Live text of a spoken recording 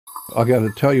I got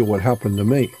to tell you what happened to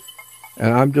me.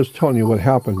 And I'm just telling you what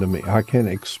happened to me. I can't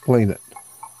explain it.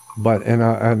 But and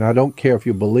I don't care if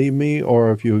you believe me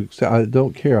or if you say, I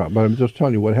don't care. But I'm just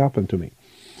telling you what happened to me.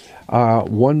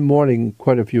 One morning,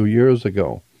 quite a few years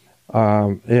ago,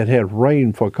 it had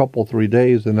rained for a couple, 3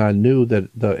 days, and I knew that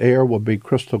the air would be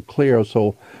crystal clear.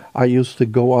 So I used to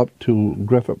go up to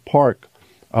Griffith Park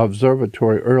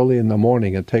Observatory early in the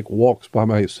morning and take walks by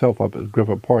myself up at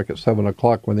Griffith Park at 7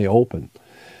 o'clock when they opened.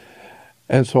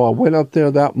 And so I went up there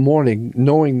that morning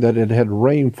knowing that it had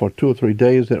rained for 2 or 3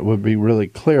 days and it would be really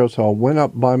clear. So I went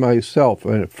up by myself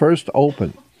and it first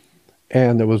opened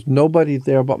and there was nobody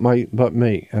there but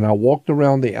me. And I walked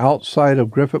around the outside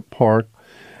of Griffith Park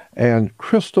and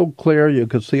crystal clear. You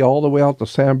could see all the way out to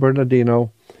San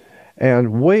Bernardino.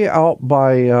 And way out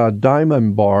by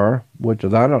Diamond Bar, which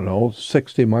is, I don't know,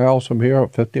 60 miles from here, or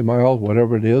 50 miles,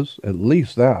 whatever it is, at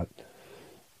least that,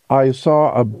 I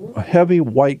saw a heavy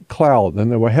white cloud, and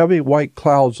there were heavy white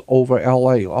clouds over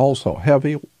L.A. also,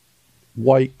 heavy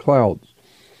white clouds.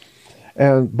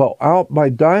 But out by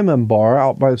Diamond Bar,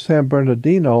 out by San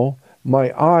Bernardino,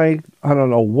 my eye, I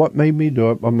don't know what made me do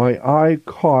it, but my eye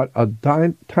caught a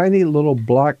tiny little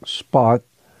black spot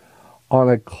on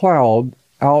a cloud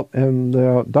out in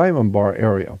the Diamond Bar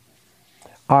area.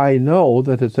 I know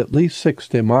that it's at least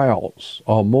 60 miles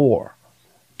or more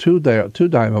to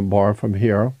Diamond Bar from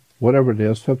here, whatever it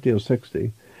is, 50 or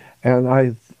 60. And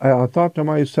I thought to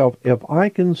myself, if I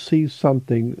can see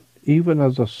something, even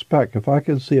as a speck, if I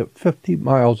can see it 50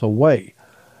 miles away,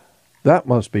 that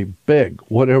must be big,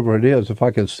 whatever it is, if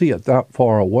I can see it that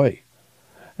far away.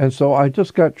 And so I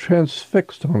just got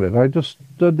transfixed on it. I just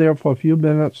stood there for a few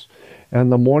minutes and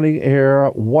the morning air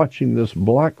watching this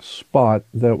black spot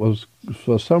that was,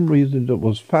 for some reason, it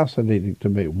was fascinating to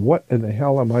me. What in the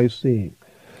hell am I seeing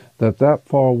that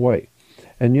far away?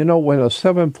 And you know, when a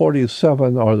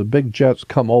 747 or the big jets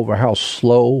come over, how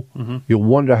slow, you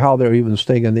wonder how they're even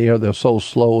staying in the air. They're so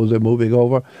slow as they're moving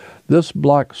over. This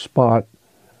black spot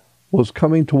was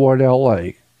coming toward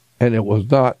L.A., and it was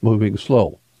not moving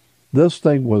slow. This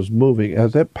thing was moving.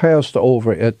 As it passed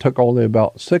over, it took only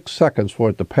about 6 seconds for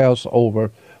it to pass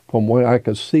over from when I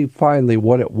could see finally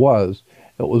what it was.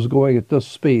 It was going at this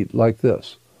speed like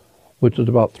this, which is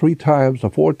about 3 times or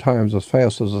 4 times as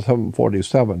fast as a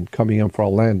 747 coming in for a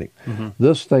landing.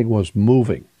 This thing was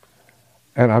moving.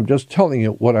 And I'm just telling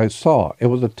you what I saw. It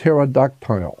was a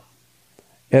pterodactyl.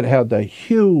 It had the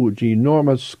huge,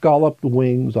 enormous scalloped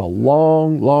wings, a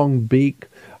long, long beak,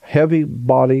 heavy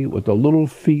body with the little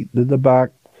feet in the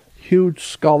back, huge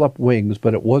scalloped wings,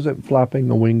 but it wasn't flapping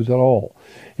the wings at all.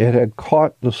 It had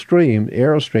caught the stream,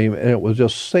 airstream, and it was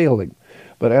just sailing.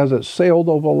 But as it sailed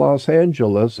over Los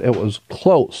Angeles, it was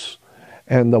close,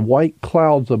 and the white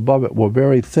clouds above it were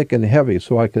very thick and heavy,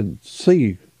 so I could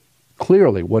see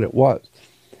clearly what it was.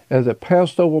 As it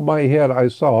passed over my head, I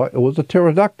saw it was a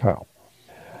pterodactyl.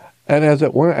 And as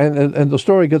it went, and the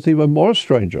story gets even more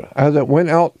stranger. As it went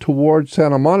out toward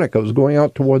Santa Monica, it was going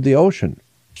out toward the ocean.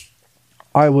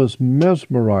 I was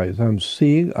mesmerized. I'm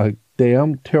seeing a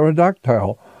damn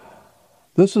pterodactyl.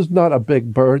 This is not a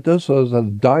big bird. This is a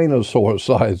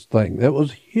dinosaur-sized thing. It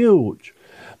was huge.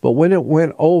 But when it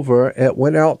went over, it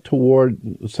went out toward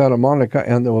Santa Monica,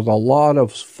 and there was a lot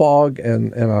of fog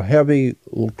and a heavy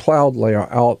cloud layer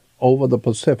out over the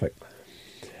Pacific.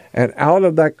 And out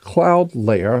of that cloud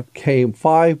layer came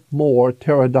 5 more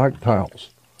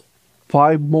pterodactyls.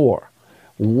 5 more.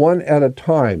 One at a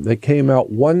time. They came out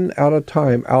one at a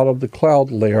time out of the cloud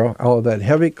layer, out of that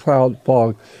heavy cloud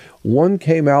fog. One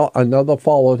came out, another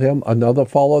followed him, another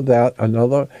followed that,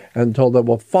 another, until there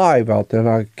were 5 out there. And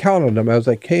I counted them as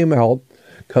they came out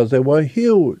because they were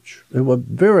huge. They were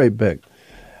very big.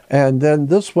 And then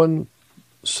this one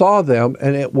saw them,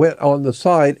 and it went on the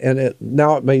side, and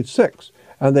now it made 6.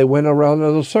 And they went around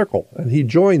in a circle, and he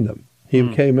joined them.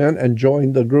 He came in and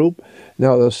joined the group.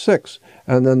 Now there's 6.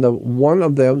 And then one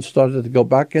of them started to go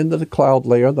back into the cloud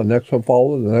layer. The next one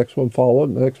followed, the next one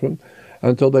followed, the next one,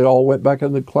 until they all went back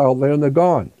in the cloud layer, and they're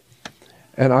gone.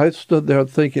 And I stood there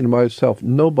thinking to myself,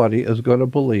 nobody is going to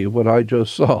believe what I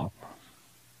just saw.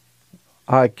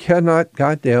 I cannot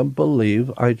goddamn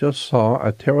believe I just saw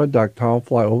a pterodactyl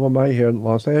fly over my head in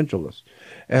Los Angeles.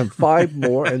 And 5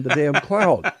 more in the damn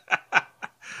cloud.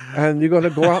 And you're going to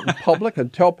go out in public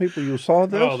and tell people you saw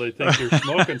this? Oh, they think you're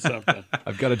smoking something.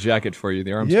 I've got a jacket for you.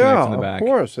 The arm's connected in the back. Yeah, of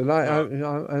course.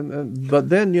 But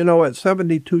then, at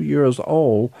 72 years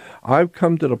old, I've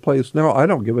come to the place now, I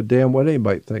don't give a damn what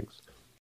anybody thinks.